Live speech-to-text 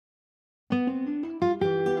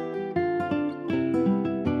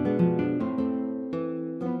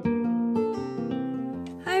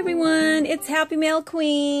it's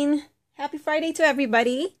Happymailqueen. Happy Friday to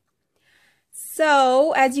everybody.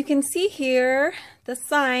 So, as you can see here, the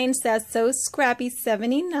sign says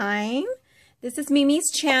Sewscrappy79. This is Mimi's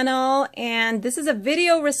channel, and this is a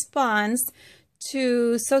video response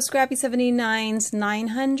to Sewscrappy79's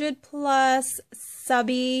 900 plus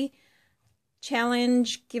subby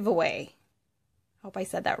challenge giveaway. Hope I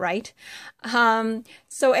said that right.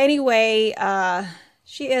 So anyway,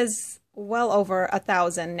 she is well over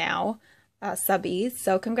 1,000 now, subbies.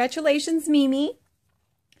 So congratulations, Mimi.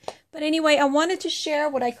 But anyway, I wanted to share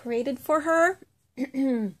what I created for her.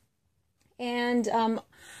 And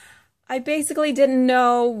I basically didn't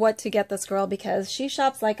know what to get this girl because she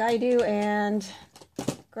shops like I do. And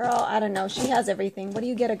girl, I don't know. She has everything. What do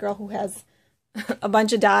you get a girl who has a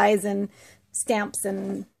bunch of dies and stamps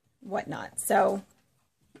and whatnot? So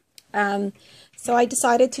I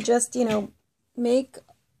decided to just, make,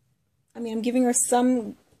 I'm giving her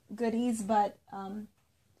some goodies, but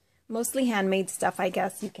mostly handmade stuff, I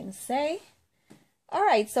guess you can say. All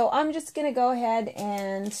right, so I'm just going to go ahead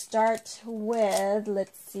and start with,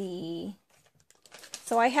 let's see.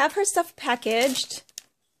 So I have her stuff packaged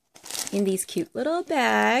in these cute little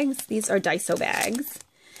bags. These are Daiso bags.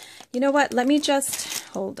 You know what? Let me just,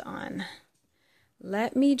 hold on.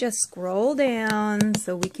 Let me just scroll down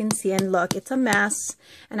so we can see. And look, it's a mess.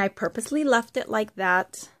 And I purposely left it like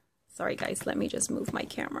that. Sorry, guys. Let me just move my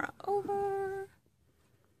camera over.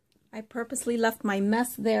 I purposely left my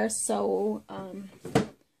mess there so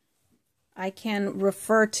I can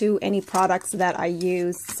refer to any products that I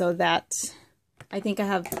use, so that I think I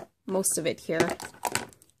have most of it here,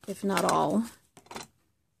 if not all.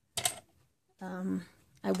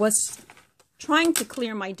 I was trying to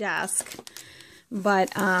clear my desk, but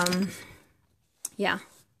yeah,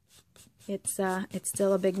 it's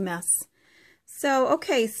still a big mess. So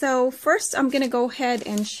okay, so first I'm gonna go ahead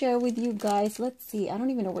and share with you guys. Let's see, I don't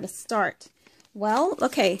even know where to start. Well,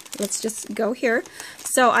 okay, let's just go here.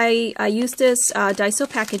 So I used this Daiso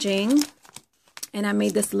packaging, and I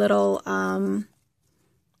made this little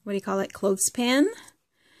what do you call it, clothespin.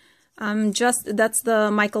 That's the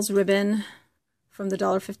Michael's ribbon from the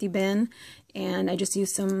 $1.50 bin, and I just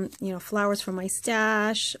used some flowers from my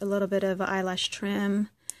stash, a little bit of eyelash trim,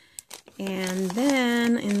 and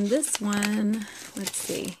then in this one, let's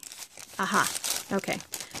see, aha, okay,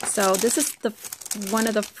 so this is one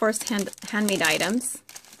of the first handmade items.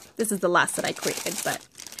 This is the last that I created, but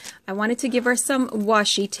I wanted to give her some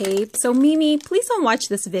washi tape. So Mimi, please don't watch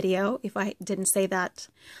this video if I didn't say that,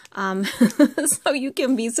 so you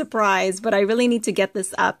can be surprised, but I really need to get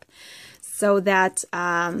this up so that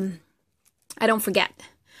I don't forget.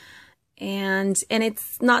 And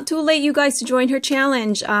it's not too late, you guys, to join her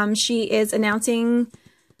challenge. She is announcing,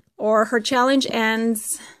 or her challenge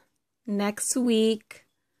ends next week,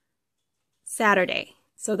 Saturday.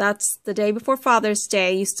 So that's the day before Father's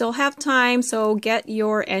Day. You still have time, so get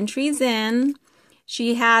your entries in.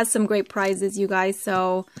 She has some great prizes, you guys.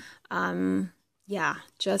 So yeah,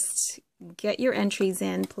 just get your entries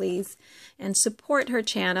in, please, and support her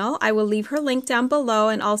channel. I will leave her link down below,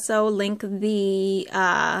 and also link the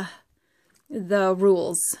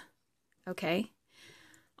rules, okay,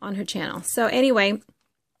 on her channel. So anyway,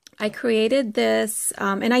 I created this,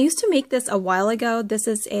 and I used to make this a while ago. This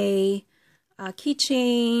is a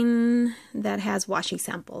keychain that has washi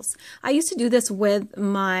samples. I used to do this with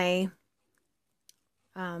my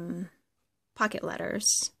pocket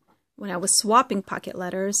letters. When I was swapping pocket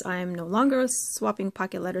letters, I'm no longer swapping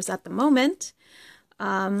pocket letters at the moment.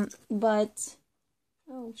 But,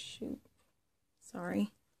 oh shoot,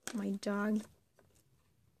 sorry. My dog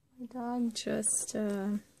just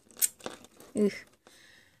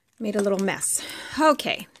made a little mess.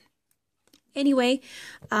 Okay. Anyway,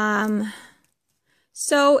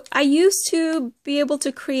 so I used to be able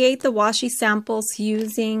to create the washi samples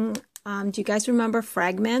using, do you guys remember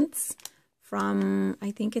Fragments from,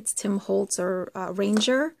 I think it's Tim Holtz or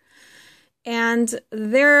Ranger? And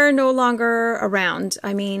they're no longer around.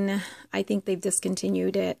 I think they've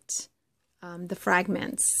discontinued it. The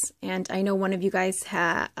Fragments, and I know one of you guys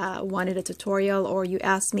wanted a tutorial, or you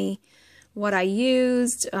asked me what I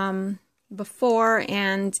used before,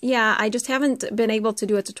 and yeah, I just haven't been able to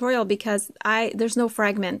do a tutorial because there's no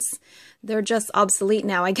Fragments. They're just obsolete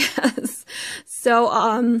now, I guess. So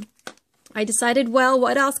I decided, well,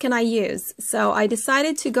 what else can I use? So I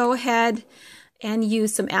decided to go ahead and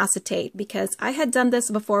use some acetate, because I had done this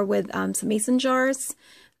before with some mason jars.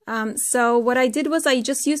 So what I did was I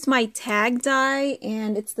just used my tag die,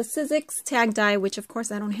 and it's the Sizzix tag die, which of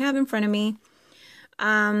course I don't have in front of me.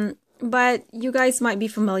 But you guys might be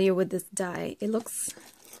familiar with this die. It looks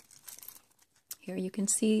Here you can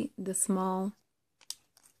see the small,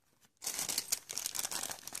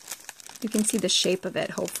 you can see the shape of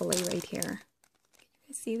it, hopefully, right here. Can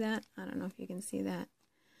you see that? I don't know if you can see that.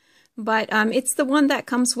 But it's the one that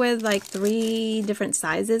comes with like 3 different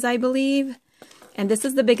sizes, I believe. And this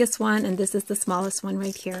is the biggest one, and this is the smallest one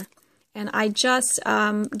right here. And I just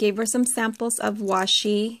gave her some samples of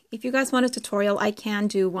washi. If you guys want a tutorial, I can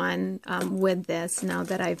do one with this now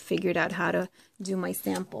that I've figured out how to do my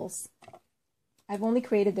samples. I've only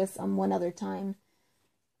created this one other time.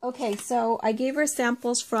 Okay, so I gave her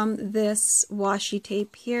samples from this washi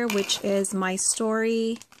tape here, which is My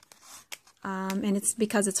Story. And it's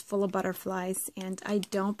because it's full of butterflies, and I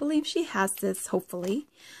don't believe she has this, hopefully.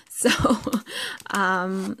 So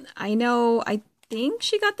I think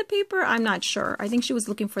she got the paper. I'm not sure. I think she was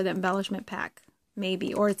looking for the embellishment pack,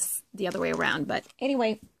 maybe, or it's the other way around. But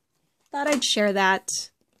anyway, thought I'd share that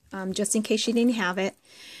just in case she didn't have it.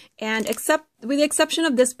 And with the exception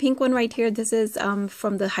of this pink one right here, this is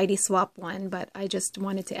from the Heidi Swap one, but I just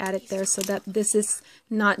wanted to add it there so that this is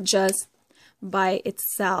not just by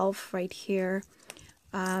itself right here.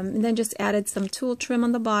 And then just added some tulle trim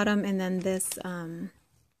on the bottom, and then this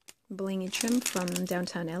blingy trim from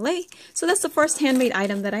downtown LA. So that's the first handmade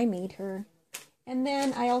item that I made her. And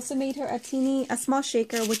then I also made her a small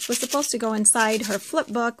shaker, which was supposed to go inside her flip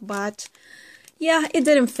book, but yeah, it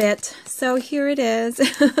didn't fit. So here it is.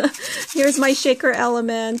 Here's my shaker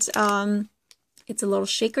element. It's a little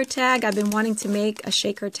shaker tag. I've been wanting to make a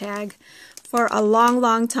shaker tag for a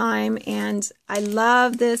long time, and I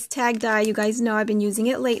love this tag die. You guys know I've been using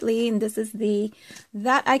it lately, and this is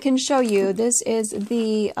that I can show you. This is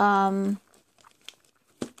the,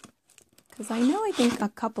 because I think a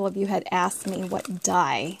couple of you had asked me what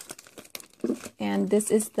die, and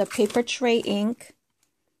this is the paper tray ink,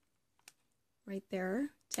 right there,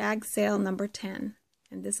 tag sale number 10,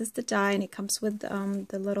 and this is the die, and it comes with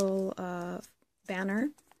the little banner.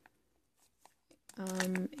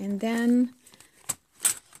 And then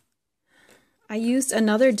I used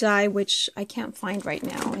another die, which I can't find right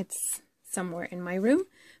now. It's somewhere in my room.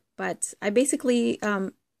 But I basically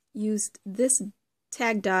used this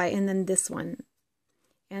tag die and then this one.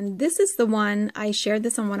 And this is the one, I shared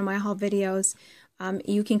this on one of my haul videos.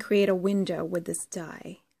 You can create a window with this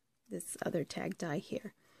die, this other tag die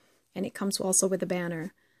here. And it comes also with a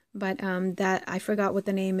banner. But that, I forgot what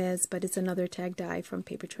the name is, but it's another tag die from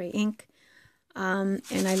Paper Tray Ink. And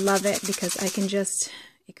I love it because I can just,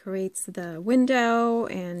 it creates the window,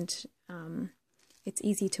 and it's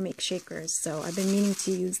easy to make shakers. So I've been meaning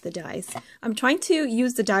to use the dies. I'm trying to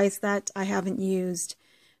use the dies that I haven't used,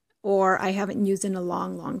 or I haven't used in a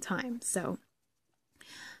long time. So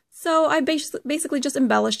I basically just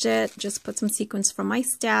embellished it, just put some sequins from my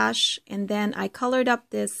stash, and then I colored up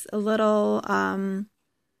this little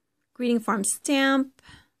Greeting Farm stamp.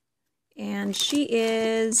 And she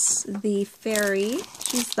is the fairy.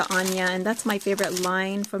 She's the Anya, and that's my favorite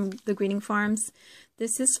line from the Greeting Farms.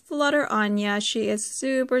 This is Flutter Anya. She is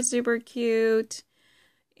super cute.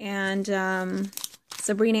 And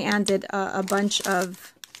Sabrina Ann did a bunch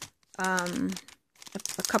of, a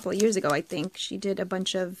couple of years ago, I think, she did a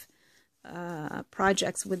bunch of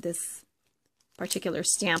projects with this particular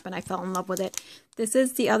stamp, and I fell in love with it. This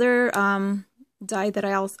is the other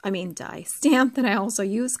stamp that I also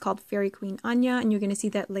use, called Fairy Queen Anya, and you're going to see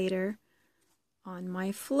that later on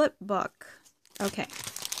my flip book. Okay,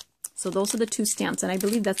 so those are the 2 stamps, and I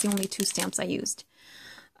believe that's the only 2 stamps I used.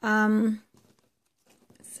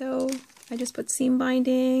 So I just put seam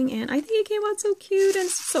binding, and I think it came out so cute and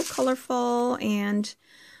so colorful, and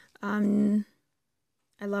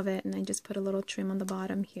I love it. And I just put a little trim on the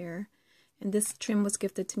bottom here. And this trim was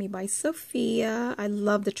gifted to me by Sophia. I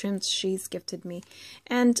love the trims she's gifted me.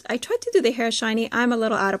 And I tried to do the hair shiny. I'm a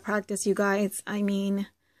little out of practice, you guys. I mean,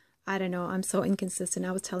 I don't know. I'm so inconsistent.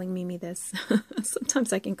 I was telling Mimi this.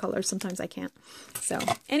 Sometimes I can color, sometimes I can't. So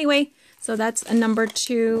anyway, so that's a number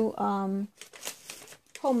 2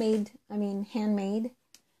 handmade.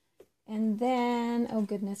 And then, oh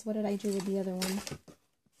goodness, what did I do with the other one?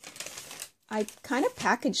 I kind of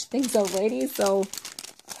packaged things already, so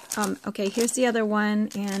okay, here's the other one,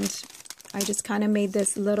 and I just kind of made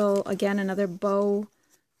this little, again, another bow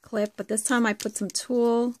clip, but this time I put some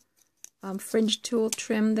tulle, fringe tulle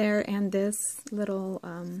trim there, and this little,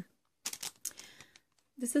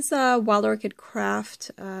 this is a Wild Orchid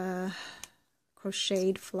Craft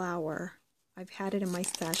crocheted flower. I've had it in my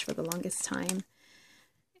stash for the longest time.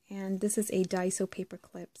 And this is a Daiso paper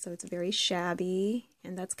clip, so it's very shabby,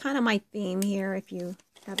 and that's kind of my theme here, if you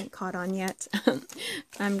haven't caught on yet.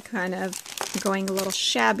 I'm kind of going a little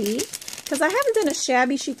shabby, because I haven't done a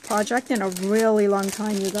shabby chic project in a really long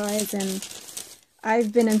time, you guys, and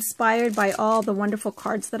I've been inspired by all the wonderful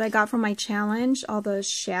cards that I got from my challenge, all the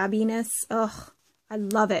shabbiness. Ugh, I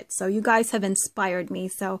love it. So you guys have inspired me.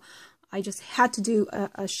 So I just had to do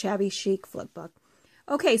a shabby chic flip book.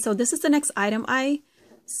 Okay, so this is the next item I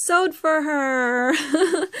sewed for her.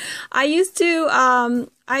 I used to,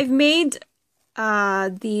 I've made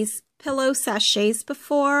these pillow sachets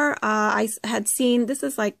before. I had seen, this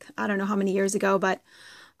is like, I don't know how many years ago, but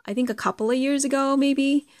I think a couple of years ago,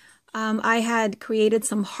 maybe. I had created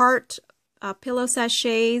some heart pillow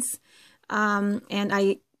sachets, and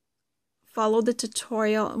I followed the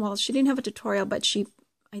tutorial. Well, she didn't have a tutorial, but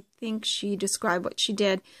I think she described what she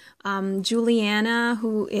did. Juliana,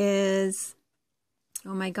 who is,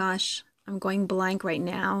 oh my gosh, I'm going blank right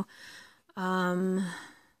now.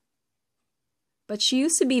 But she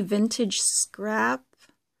used to be Vintage Scrap.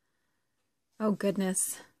 Oh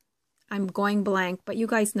goodness. I'm going blank, but you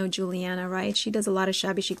guys know Juliana, right? She does a lot of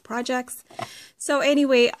shabby chic projects. So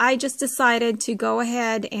anyway, I just decided to go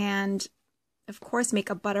ahead and, of course, make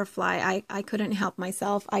a butterfly. I couldn't help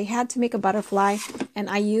myself. I had to make a butterfly, and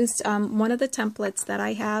I used one of the templates that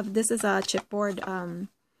I have. This is a chipboard.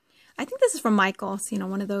 I think this is from Michael's, you know,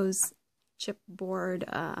 one of those chipboard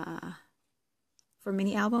for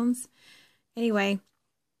mini albums. Anyway,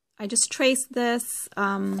 I just traced this.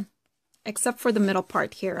 Except for the middle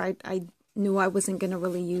part here. I knew I wasn't going to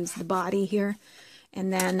really use the body here.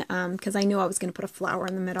 And then, because I knew I was going to put a flower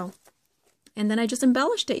in the middle. And then I just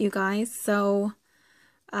embellished it, you guys. So,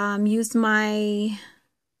 used my,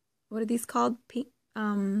 what are these called?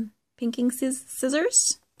 Pinking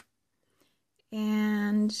scissors.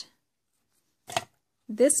 And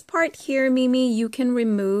this part here, Mimi, you can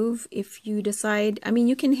remove if you decide. I mean,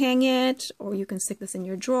 you can hang it, or you can stick this in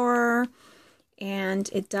your drawer. And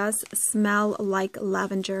it does smell like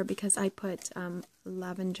lavender because I put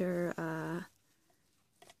lavender,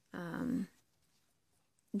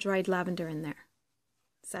 dried lavender in there,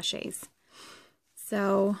 sachets.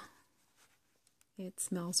 So it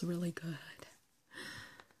smells really good.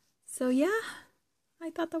 So yeah, I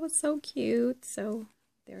thought that was so cute. So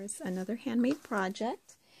there's another handmade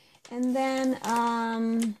project. And then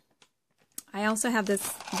I also have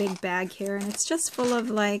this big bag here, and it's just full of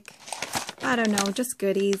like, I don't know, just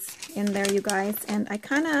goodies in there, you guys. And I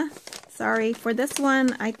kind of, sorry, for this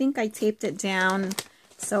one, I think I taped it down,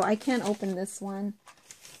 so I can't open this one.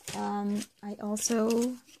 I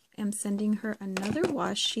also am sending her another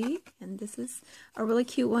washi, and this is a really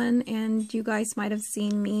cute one, and you guys might have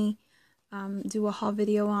seen me do a haul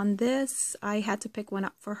video on this. I had to pick one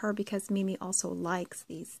up for her because Mimi also likes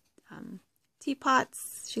these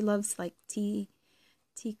teapots. She loves like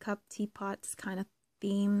teacup, teapots kind of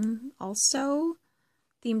theme, also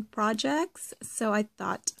themed projects, so I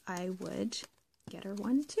thought I would get her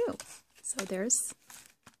one too. So there's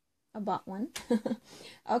I bought one.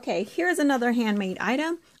 Okay, here's another handmade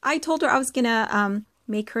item. I told her I was gonna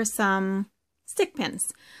make her some stick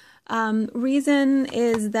pins. Reason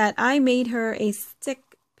is that I made her a stick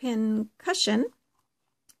pin cushion,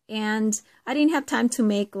 and I didn't have time to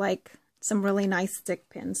make like some really nice stick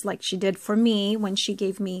pins like she did for me when she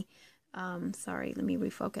gave me sorry, let me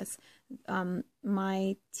refocus.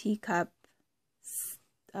 My teacup,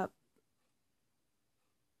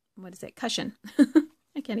 what is it? Cushion.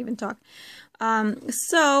 I can't even talk.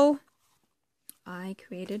 So I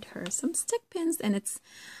created her some stick pins, and it's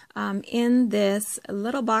in this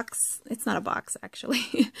little box. It's not a box,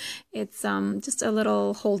 actually. It's just a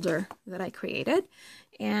little holder that I created.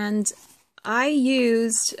 And I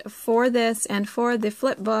used, for this and for the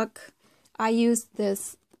flip book, I used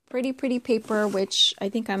this pretty paper, which I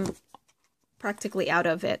think I'm practically out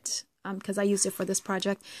of it because I used it for this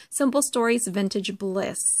project. Simple Stories Vintage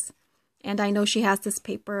Bliss. And I know she has this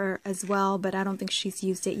paper as well, but I don't think she's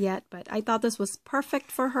used it yet. But I thought this was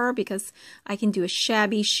perfect for her because I can do a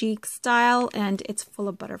shabby chic style, and it's full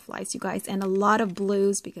of butterflies, you guys, and a lot of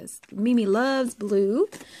blues because Mimi loves blue.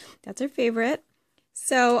 That's her favorite.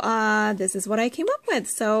 So this is what I came up with.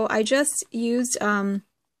 So I just used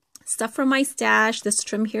stuff from my stash, this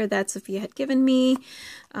trim here that Sophia had given me,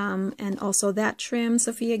 and also that trim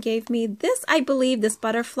Sophia gave me. This, I believe, this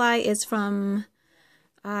butterfly is from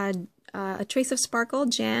A Trace of Sparkle,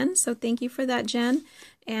 Jen. So thank you for that, Jen.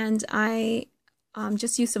 And I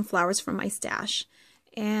just used some flowers from my stash.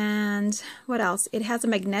 And what else? It has a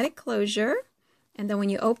magnetic closure, and then when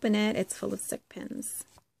you open it, it's full of stick pins.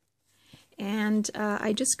 And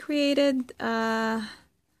I just created, ouch,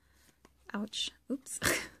 oops.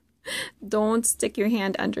 Don't stick your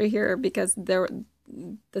hand under here because the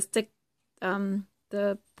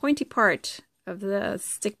pointy part of the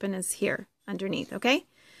stick pin is here underneath, okay?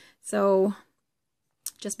 So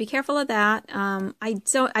just be careful of that.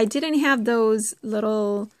 I didn't have those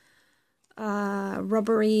little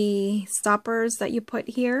rubbery stoppers that you put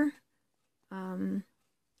here.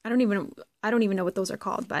 I don't even know what those are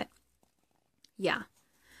called, but yeah.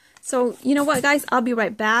 So you know what, guys, I'll be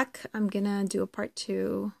right back. I'm gonna do a part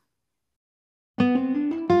 2